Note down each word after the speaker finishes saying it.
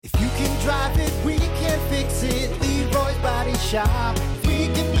drive it, we can fix it. Leroy's Body Shop. We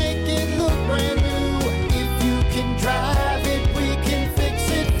can make it look brand new. If you can drive it, we can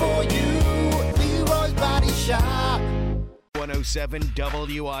fix it for you. Leroy's Body Shop. 107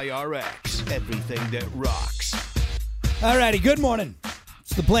 WIRX. Everything that rocks. All righty, good morning.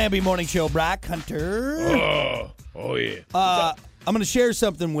 It's the Plan B Morning Show. Brock Hunter. Oh yeah. I'm going to share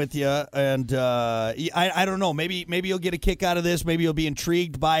something with you, and I don't know. Maybe you'll get a kick out of this. Maybe you'll be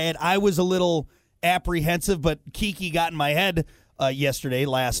intrigued by it. I was a little apprehensive, but Kiki got in my head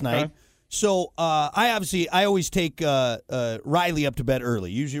last night. So I always take Riley up to bed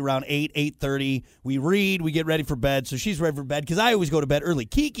early, usually around 8:30. We read, we get ready for bed, so she's ready for bed because I always go to bed early.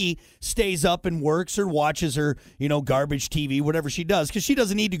 Kiki stays up and works or watches her, garbage TV, whatever she does, because she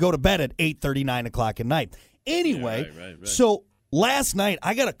doesn't need to go to bed at 8:30, 9 o'clock at night. Anyway, right. So last night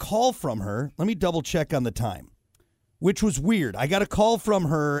I got a call from her. Let me double check on the time, which was weird. I got a call from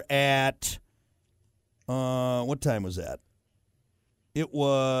her at, what time was that? It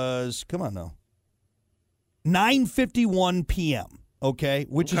was, 9:51 p.m., okay,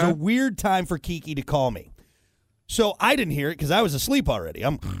 which is a weird time for Kiki to call me. So I didn't hear it because I was asleep already.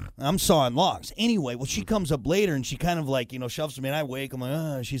 I'm sawing logs. Anyway, well, she comes up later, and she kind of like, shoves me, and I wake. I'm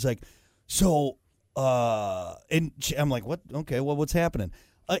like, She's like, so, I'm like, what? Okay, well, what's happening?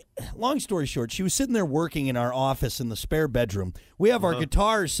 Long story short, she was sitting there working in our office in the spare bedroom. We have our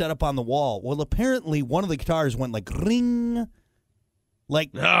guitars set up on the wall. Well, apparently one of the guitars went like ring.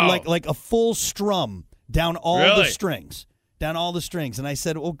 Like a full strum down all the strings. And I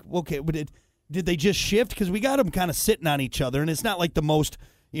said, okay, but did they just shift? Because we got them kind of sitting on each other, and it's not like the most,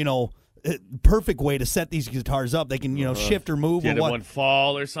 perfect way to set these guitars up. They can, shift or move. Did one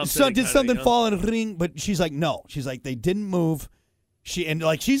fall or something? Did something fall and ring? But she's like, no. She's like, they didn't move.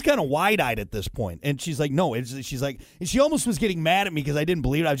 She's kind of wide-eyed at this point, and she's like, no. She's like, and she almost was getting mad at me because I didn't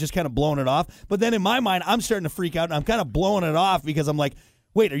believe it. I was just kind of blowing it off. But then in my mind, I'm starting to freak out, and I'm kind of blowing it off because I'm like,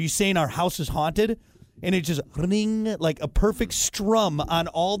 wait, are you saying our house is haunted? And it just ring like a perfect strum on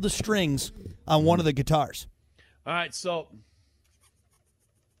all the strings on one of the guitars. All right, so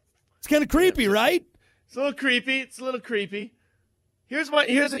it's kind of creepy, right? It's a little creepy. Here's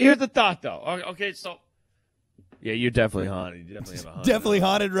the thought though. Okay, so. Yeah, you're definitely haunted. You definitely have a haunted. Definitely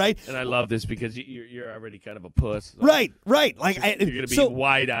haunted, right? And I love this because you're already kind of a puss. So right. Like you're going to be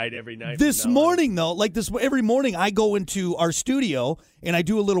wide-eyed every night. This morning, though, every morning I go into our studio and I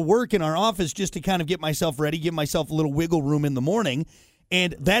do a little work in our office just to kind of get myself ready, give myself a little wiggle room in the morning,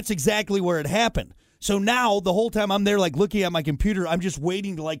 and that's exactly where it happened. So now, the whole time I'm there, looking at my computer, I'm just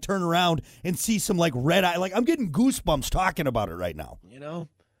waiting to, turn around and see some, red eye. I'm getting goosebumps talking about it right now.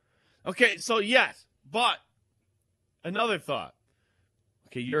 Okay, so yes, but... Another thought.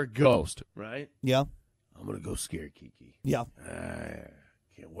 Okay, you're a ghost, right? Yeah. I'm going to go scare Kiki. Yeah.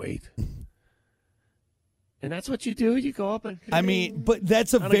 Can't wait. And that's what you do? You go up and... but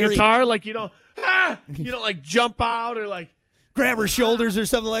that's a guitar, you don't jump out or grab her shoulders or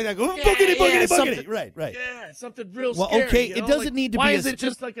something like that. Boogity. Right. Yeah, something real well, scary. Okay, it doesn't need to why be... Why is it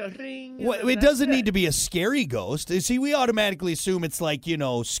just like a ring? Well, it doesn't need to be a scary ghost. See, we automatically assume it's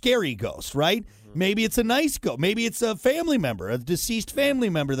scary ghost, right? Mm-hmm. Maybe it's a nice ghost. Maybe it's a family member, a deceased family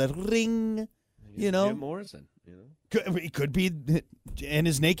member that ring, Jim Morrison, It could be and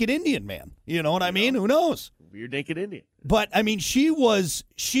his naked Indian man. You know what I mean? Who knows? Weird naked Indian. But, she was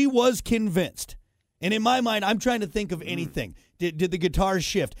convinced. And in my mind, I'm trying to think of anything. Did the guitar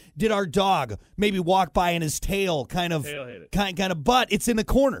shift? Did our dog maybe walk by and his tail kind of, but it's in the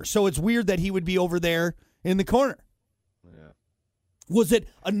corner. So it's weird that he would be over there in the corner. Yeah. Was it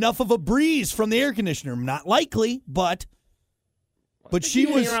enough of a breeze from the air conditioner? Not likely, but she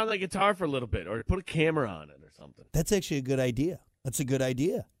was around the guitar for a little bit, or put a camera on it or something. That's actually a good idea.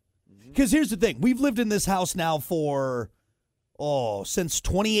 Because here's the thing: we've lived in this house now for since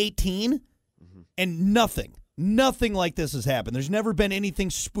 2018. And nothing like this has happened. There's never been anything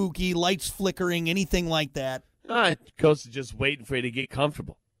spooky, lights flickering, anything like that. Ghosts are just waiting for you to get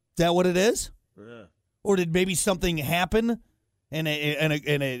comfortable. Is that what it is? Yeah. Or did maybe something happen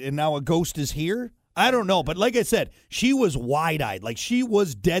and now a ghost is here? I don't know. But like I said, she was wide-eyed. She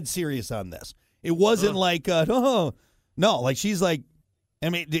was dead serious on this. It wasn't she's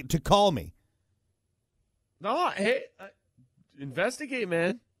to call me. No, hey, investigate,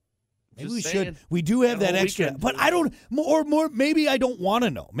 man. Maybe we should. We do have that extra, weekend. But I don't. More. Maybe I don't want to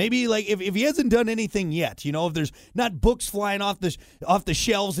know. Maybe if he hasn't done anything yet, if there's not books flying off the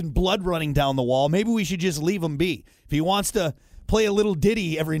shelves and blood running down the wall, maybe we should just leave him be. If he wants to play a little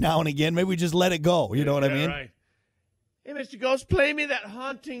ditty every now and again, maybe we just let it go. You know what I mean? Right. Hey, Mr. Ghost, play me that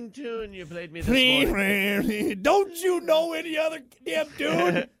haunting tune you played me this morning. Don't you know any other damn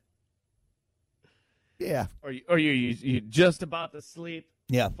dude? Yeah. Or you're just about to sleep.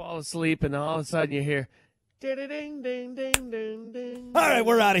 Yeah. Fall asleep, and all of a sudden you hear, ding, ding, ding, ding, ding. All right,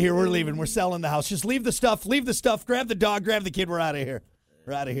 we're out of here. We're leaving. We're selling the house. Just leave the stuff. Leave the stuff. Grab the dog. Grab the kid. We're out of here.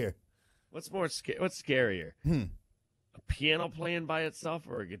 We're out of here. What's scarier? A piano playing by itself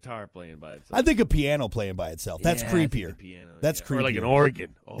or a guitar playing by itself? I think a piano playing by itself. That's creepier. Piano, That's creepier. Or like an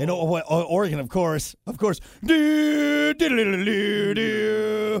organ. Oh. And organ, of course. Of course. Do, do, do, do, do,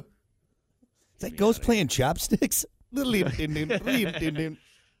 do. Is that Ghost playing chopsticks? I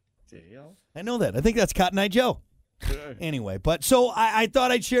know that. I think that's Cotton Eye Joe. Anyway, but so I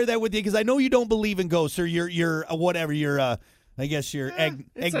thought I'd share that with you because I know you don't believe in ghosts, or you're whatever. You're I guess you're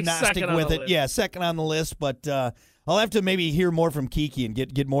agnostic like with it. Yeah, second on the list. But I'll have to maybe hear more from Kiki and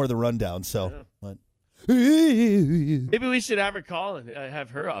get more of the rundown. So, but. Maybe we should have her call and have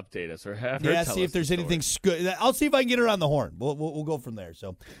her update us, or have her tell see us if there's the anything. I'll see if I can get her on the horn. We'll go from there.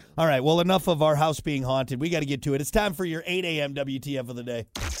 So, all right. Well, enough of our house being haunted. We got to get to it. It's time for your 8 a.m. WTF of the day.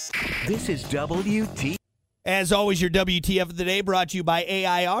 This is WT. As always, your WTF of the day brought to you by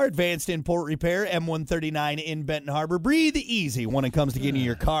AIR, Advanced Import Repair, M139 in Benton Harbor. Breathe easy when it comes to getting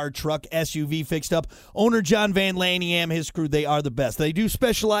your car, truck, SUV fixed up. Owner John Van Laniam, his crew, they are the best. They do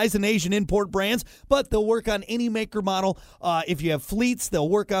specialize in Asian import brands, but they'll work on any maker model. If you have fleets, they'll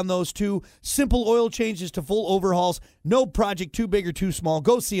work on those too. Simple oil changes to full overhauls. No project too big or too small.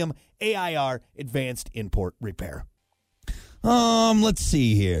 Go see them, AIR, Advanced Import Repair. Let's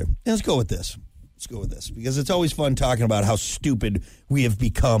see here. Let's go with this. Let's go with this because it's always fun talking about how stupid we have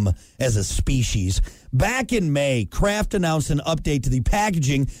become as a species. Back in May, Kraft announced an update to the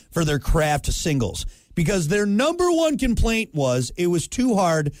packaging for their Kraft singles because their number one complaint was it was too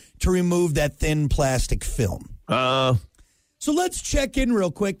hard to remove that thin plastic film. So let's check in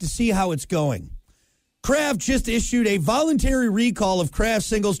real quick to see how it's going. Kraft just issued a voluntary recall of Kraft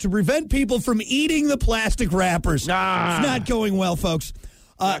singles to prevent people from eating the plastic wrappers. It's not going well, folks.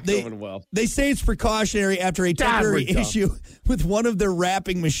 They say it's precautionary after a temporary issue with one of their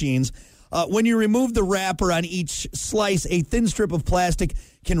wrapping machines. When you remove the wrapper on each slice, a thin strip of plastic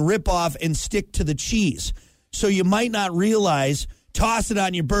can rip off and stick to the cheese. So you might not realize, toss it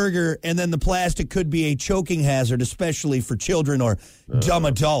on your burger, and then the plastic could be a choking hazard, especially for children or dumb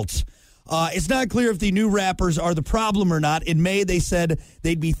adults. It's not clear if the new wrappers are the problem or not. In May, they said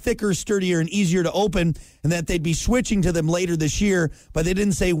they'd be thicker, sturdier, and easier to open, and that they'd be switching to them later this year, but they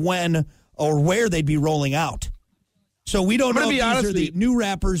didn't say when or where they'd be rolling out. So we don't know if these are the new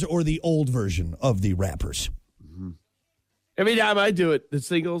wrappers or the old version of the wrappers. Every time I do it, the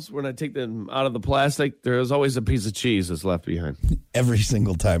singles, when I take them out of the plastic, there's always a piece of cheese that's left behind. Every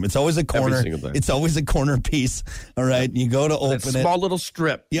single time. It's always a corner. Every single time. It's always a corner piece. All right. And you go to open it. Small little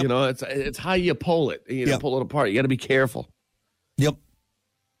strip. Yep. You know, it's how you pull it. You know, pull it apart. You got to be careful. Yep.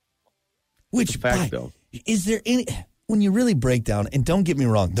 Which fact, though. Is there any, when you really break down, and don't get me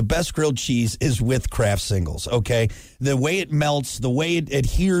wrong, the best grilled cheese is with Kraft singles, okay? The way it melts, the way it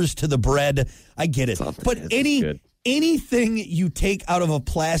adheres to the bread, I get it. But anything you take out of a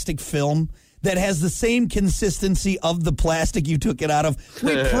plastic film that has the same consistency of the plastic you took it out of,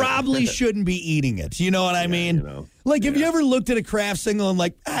 we probably shouldn't be eating it. You know what I mean? You know. Like, have you ever looked at a Kraft single and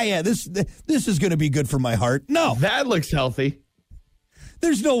like, this is going to be good for my heart? No. That looks healthy.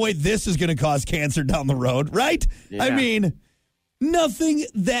 There's no way this is going to cause cancer down the road, right? Yeah. I mean, nothing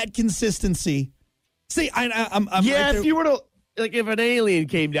that consistency. See, I'm right there. If you were to, like, if an alien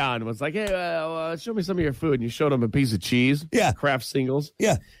came down and was like, hey, show me some of your food, and you showed them a piece of cheese, Kraft singles.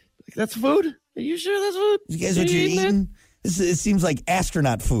 Yeah. Like, that's food? Are you sure that's food? You guys, what you're eating? It seems like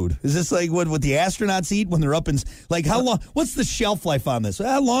astronaut food. Is this like what the astronauts eat when they're up in, like, how long? What's the shelf life on this?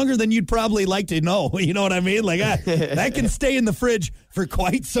 Longer than you'd probably like to know. You know what I mean? Like, that can stay in the fridge for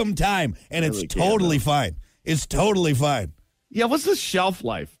quite some time, and it's totally fine. It's totally fine. Yeah, what's the shelf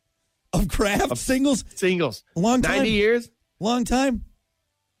life of Kraft singles? Singles. Long time. 90 years? Long time.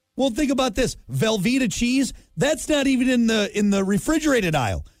 Well, think about this. Velveeta cheese, that's not even in the refrigerated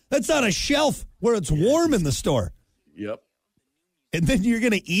aisle. That's on a shelf where it's warm in the store. Yep. And then you're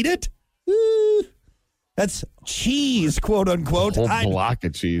going to eat it? That's cheese, quote unquote. A whole block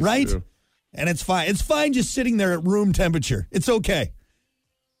of cheese. Right? Too. And it's fine. It's fine just sitting there at room temperature. It's okay.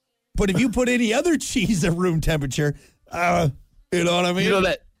 But if you put any other cheese at room temperature, you know what I mean? You know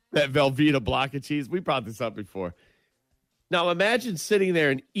that Velveeta block of cheese? We brought this up before. Now, imagine sitting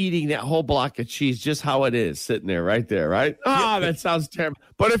there and eating that whole block of cheese just how it is, sitting there, right there, right? That sounds terrible.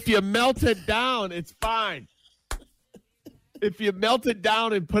 But if you melt it down, it's fine. if you melt it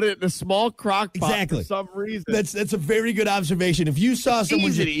down and put it in a small crock pot Exactly. for some reason. That's a very good observation. If you saw someone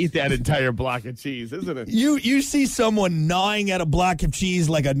easy to eat that entire block of cheese, isn't it? you see someone gnawing at a block of cheese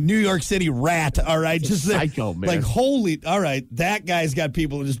like a New York City rat, all right? Just psycho, man. Like, holy, all right, that guy's got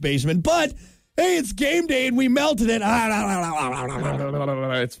people in his basement. But, hey, it's game day and we melted it.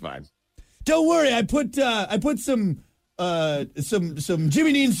 It's fine. Don't worry, I put some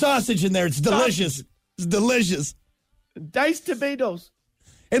Jimmy Dean sausage in there. It's delicious. It's delicious. Diced tomatoes.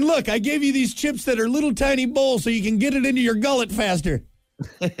 And look, I gave you these chips that are little tiny bowls so you can get it into your gullet faster.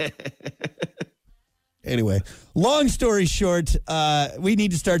 Anyway, long story short, we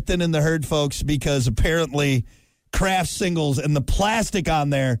need to start thinning the herd, folks, because apparently Kraft singles and the plastic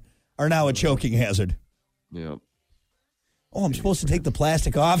on there are now a choking hazard. Yeah. Oh, I'm supposed to take the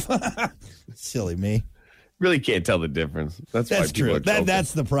plastic off? Silly me. Really can't tell the difference. That's true.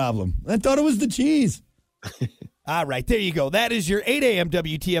 That's the problem. I thought it was the cheese. All right, there you go. That is your 8 a.m.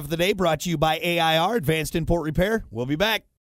 WTF of the day, brought to you by AIR, Advanced Import Repair. We'll be back.